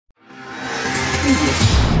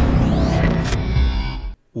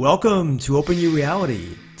Welcome to Open Your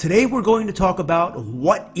Reality. Today we're going to talk about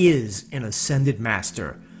what is an Ascended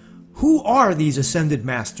Master, who are these Ascended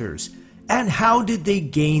Masters, and how did they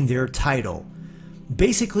gain their title.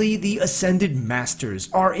 Basically, the Ascended Masters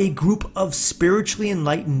are a group of spiritually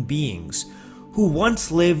enlightened beings who once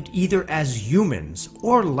lived either as humans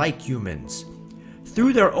or like humans.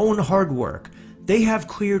 Through their own hard work, they have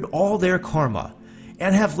cleared all their karma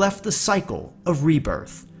and have left the cycle of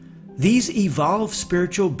rebirth. These evolved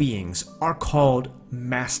spiritual beings are called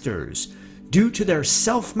masters due to their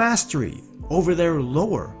self-mastery over their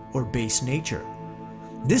lower or base nature.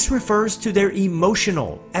 This refers to their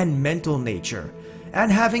emotional and mental nature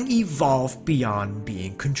and having evolved beyond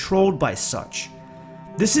being controlled by such.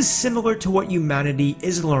 This is similar to what humanity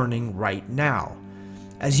is learning right now.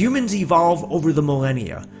 As humans evolve over the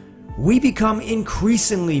millennia, we become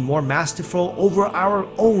increasingly more masterful over our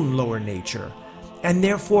own lower nature, and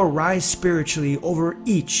therefore rise spiritually over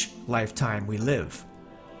each lifetime we live.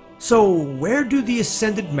 So where do the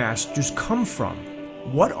Ascended Masters come from?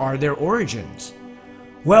 What are their origins?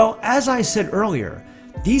 Well, as I said earlier,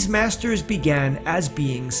 these masters began as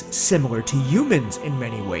beings similar to humans in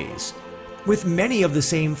many ways, with many of the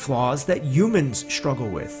same flaws that humans struggle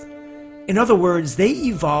with. In other words, they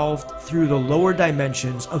evolved through the lower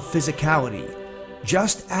dimensions of physicality,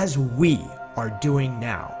 just as we are doing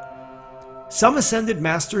now. Some Ascended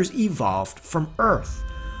Masters evolved from Earth,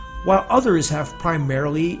 while others have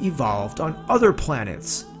primarily evolved on other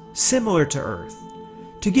planets, similar to Earth.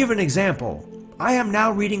 To give an example, I am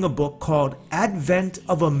now reading a book called Advent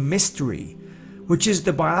of a Mystery, which is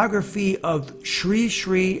the biography of Sri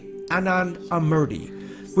Sri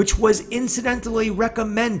Anandamurti, which was incidentally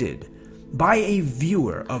recommended by a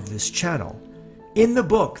viewer of this channel. In the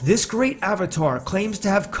book, this great avatar claims to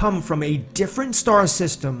have come from a different star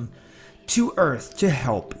system to Earth to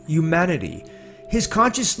help humanity. His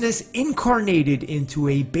consciousness incarnated into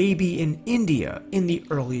a baby in India in the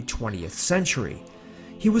early 20th century.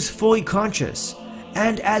 He was fully conscious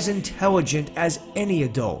and as intelligent as any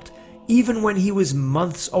adult, even when he was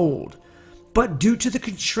months old. But due to the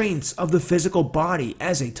constraints of the physical body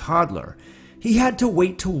as a toddler, he had to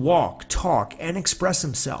wait to walk, talk, and express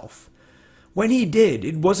himself. When he did,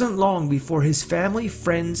 it wasn't long before his family,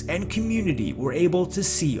 friends, and community were able to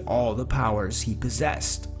see all the powers he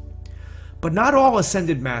possessed. But not all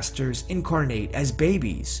Ascended Masters incarnate as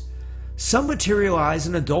babies. Some materialize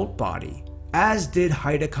an adult body, as did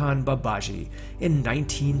Haida Khan Babaji in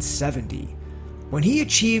 1970. When he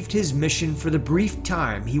achieved his mission for the brief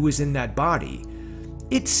time he was in that body,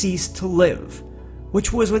 it ceased to live,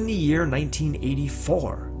 which was in the year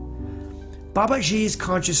 1984. Babaji's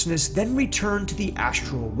consciousness then returned to the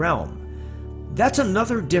astral realm. That's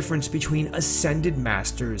another difference between Ascended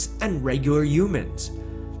Masters and regular humans.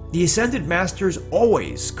 The Ascended Masters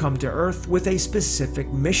always come to Earth with a specific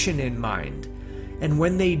mission in mind, and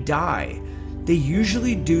when they die, they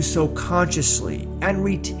usually do so consciously and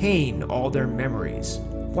retain all their memories,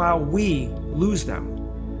 while we lose them.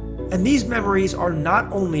 And these memories are not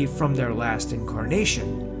only from their last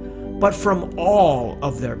incarnation, but from all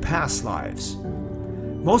of their past lives.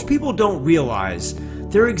 Most people don't realize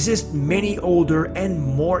there exist many older and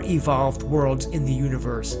more evolved worlds in the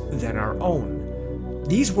universe than our own.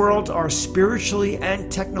 These worlds are spiritually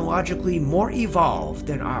and technologically more evolved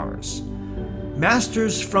than ours.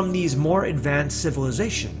 Masters from these more advanced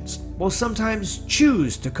civilizations will sometimes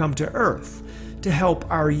choose to come to Earth to help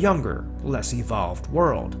our younger, less evolved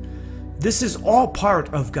world. This is all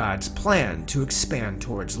part of God's plan to expand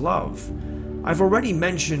towards love. I've already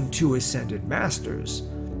mentioned 2 Ascended Masters.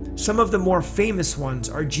 Some of the more famous ones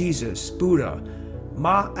are Jesus, Buddha,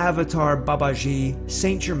 Ma Avatar Babaji,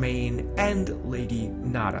 Saint Germain, and Lady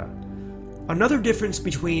Nada. Another difference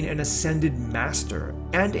between an Ascended Master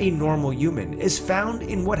and a normal human is found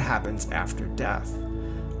in what happens after death.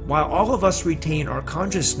 While all of us retain our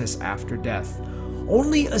consciousness after death,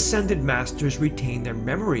 only Ascended Masters retain their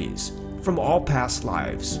memories from all past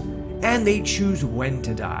lives, and they choose when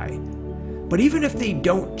to die. But even if they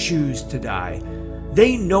don't choose to die,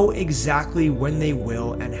 they know exactly when they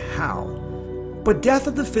will and how. But death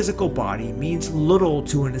of the physical body means little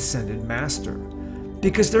to an Ascended Master,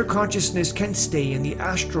 because their consciousness can stay in the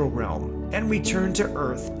astral realm and return to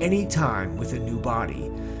Earth anytime with a new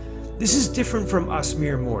body. This is different from us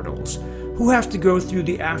mere mortals, who have to go through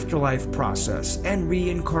the afterlife process and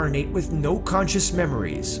reincarnate with no conscious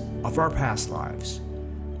memories of our past lives.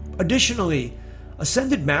 Additionally,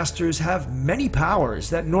 Ascended Masters have many powers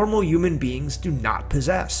that normal human beings do not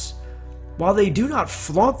possess. While they do not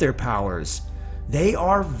flaunt their powers, they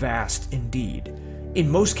are vast indeed. In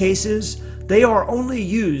most cases, They are only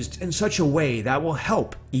used in such a way that will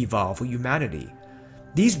help evolve humanity.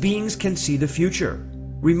 These beings can see the future,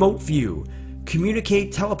 remote view,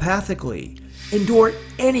 communicate telepathically, endure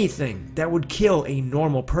anything that would kill a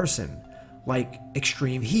normal person, like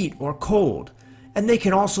extreme heat or cold, and they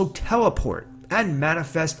can also teleport and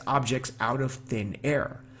manifest objects out of thin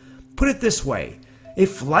air. Put it this way,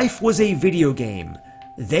 if life was a video game,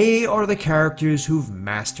 they are the characters who've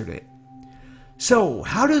mastered it. So,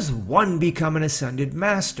 how does one become an Ascended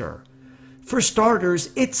Master? For starters,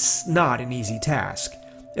 it's not an easy task.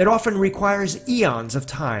 It often requires eons of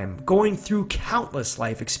time, going through countless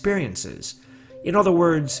life experiences. In other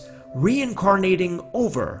words, reincarnating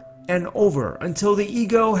over and over until the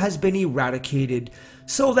ego has been eradicated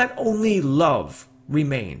so that only love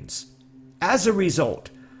remains. As a result,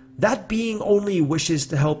 that being only wishes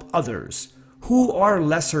to help others who are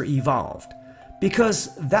lesser evolved,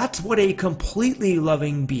 because that's what a completely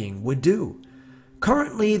loving being would do.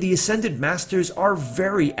 Currently, the Ascended Masters are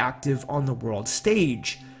very active on the world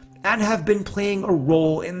stage and have been playing a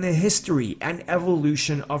role in the history and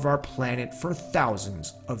evolution of our planet for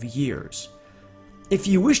thousands of years. If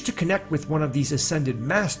you wish to connect with one of these Ascended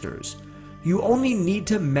Masters, you only need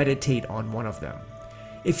to meditate on one of them.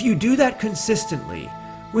 If you do that consistently,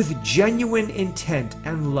 with genuine intent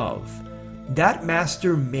and love, that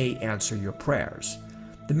master may answer your prayers.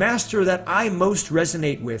 The master that I most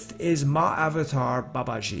resonate with is Mahavatar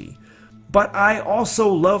Babaji, but I also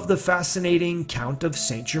love the fascinating Count of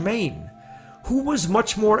Saint Germain, who was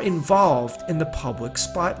much more involved in the public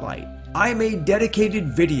spotlight. I made dedicated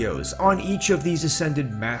videos on each of these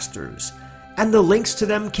Ascended Masters, and the links to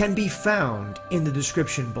them can be found in the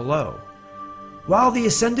description below. While the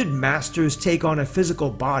Ascended Masters take on a physical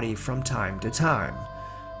body from time to time,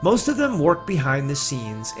 most of them work behind the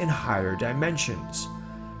scenes in higher dimensions.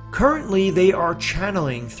 Currently, they are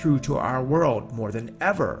channeling through to our world more than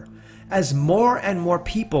ever, as more and more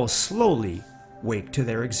people slowly wake to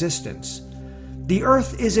their existence. The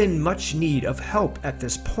Earth is in much need of help at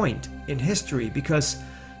this point in history because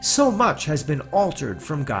so much has been altered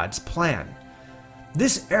from God's plan.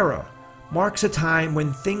 This era marks a time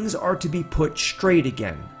when things are to be put straight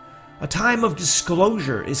again. A time of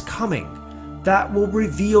disclosure is coming that will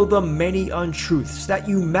reveal the many untruths that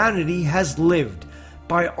humanity has lived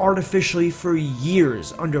by artificially for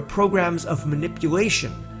years under programs of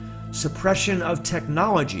manipulation, suppression of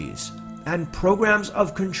technologies, and programs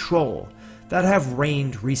of control that have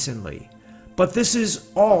reigned recently. But this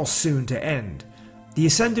is all soon to end. The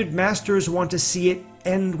Ascended Masters want to see it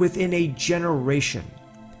end within a generation.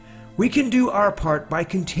 We can do our part by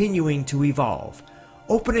continuing to evolve,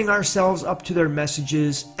 opening ourselves up to their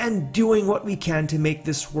messages, and doing what we can to make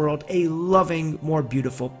this world a loving, more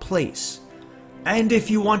beautiful place. And if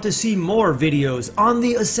you want to see more videos on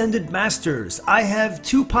the Ascended Masters, I have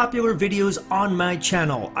 2 popular videos on my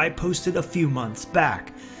channel I posted a few months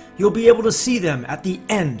back. You'll be able to see them at the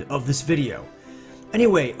end of this video.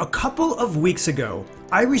 Anyway, a couple of weeks ago,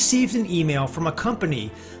 I received an email from a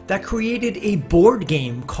company that created a board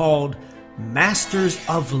game called Masters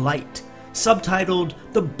of Light, subtitled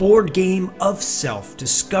The Board Game of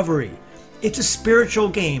Self-Discovery. It's a spiritual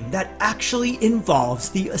game that actually involves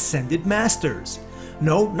the Ascended Masters.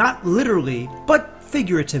 No, not literally, but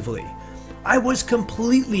figuratively. I was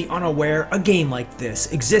completely unaware a game like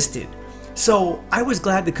this existed, so I was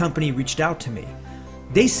glad the company reached out to me.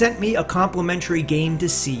 They sent me a complimentary game to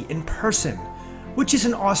see in person, which is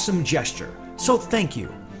an awesome gesture, so thank you.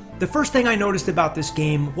 The first thing I noticed about this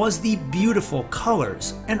game was the beautiful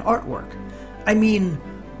colors and artwork. I mean,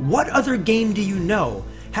 what other game do you know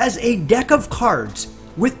has a deck of cards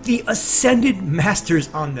with the Ascended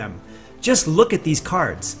Masters on them? Just look at these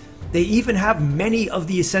cards. They even have many of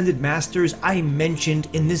the Ascended Masters I mentioned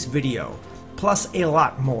in this video, plus a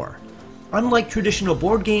lot more. Unlike traditional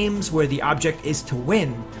board games where the object is to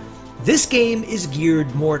win, this game is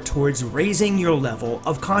geared more towards raising your level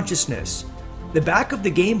of consciousness. The back of the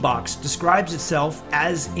game box describes itself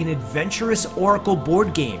as an adventurous oracle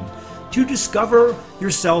board game to discover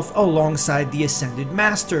yourself alongside the Ascended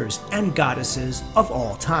Masters and Goddesses of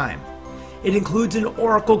all time. It includes an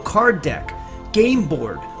oracle card deck, game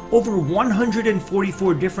board, over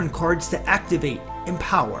 144 different cards to activate,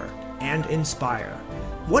 empower, and inspire.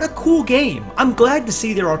 What a cool game! I'm glad to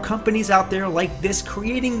see there are companies out there like this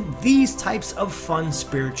creating these types of fun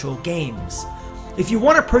spiritual games. If you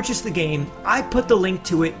want to purchase the game, I put the link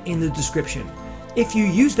to it in the description. If you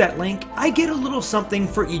use that link, I get a little something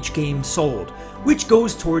for each game sold, which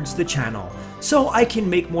goes towards the channel, so I can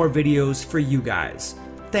make more videos for you guys.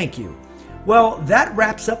 Thank you. Well, that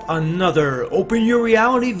wraps up another Open Your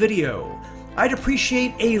Reality video. I'd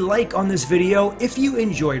appreciate a like on this video if you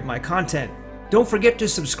enjoyed my content. Don't forget to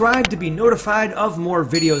subscribe to be notified of more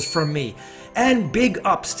videos from me. And big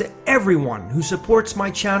ups to everyone who supports my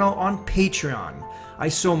channel on Patreon. I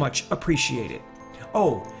so much appreciate it.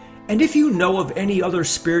 Oh, and if you know of any other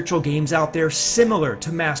spiritual games out there similar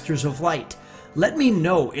to Masters of Light, let me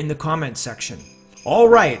know in the comments section.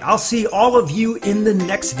 Alright, I'll see all of you in the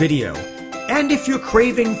next video. And if your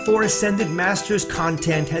craving for Ascended Masters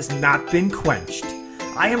content has not been quenched,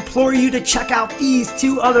 I implore you to check out these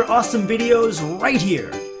 2 other awesome videos right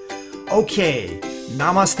here. Okay,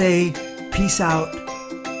 namaste, peace out,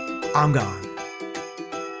 I'm gone.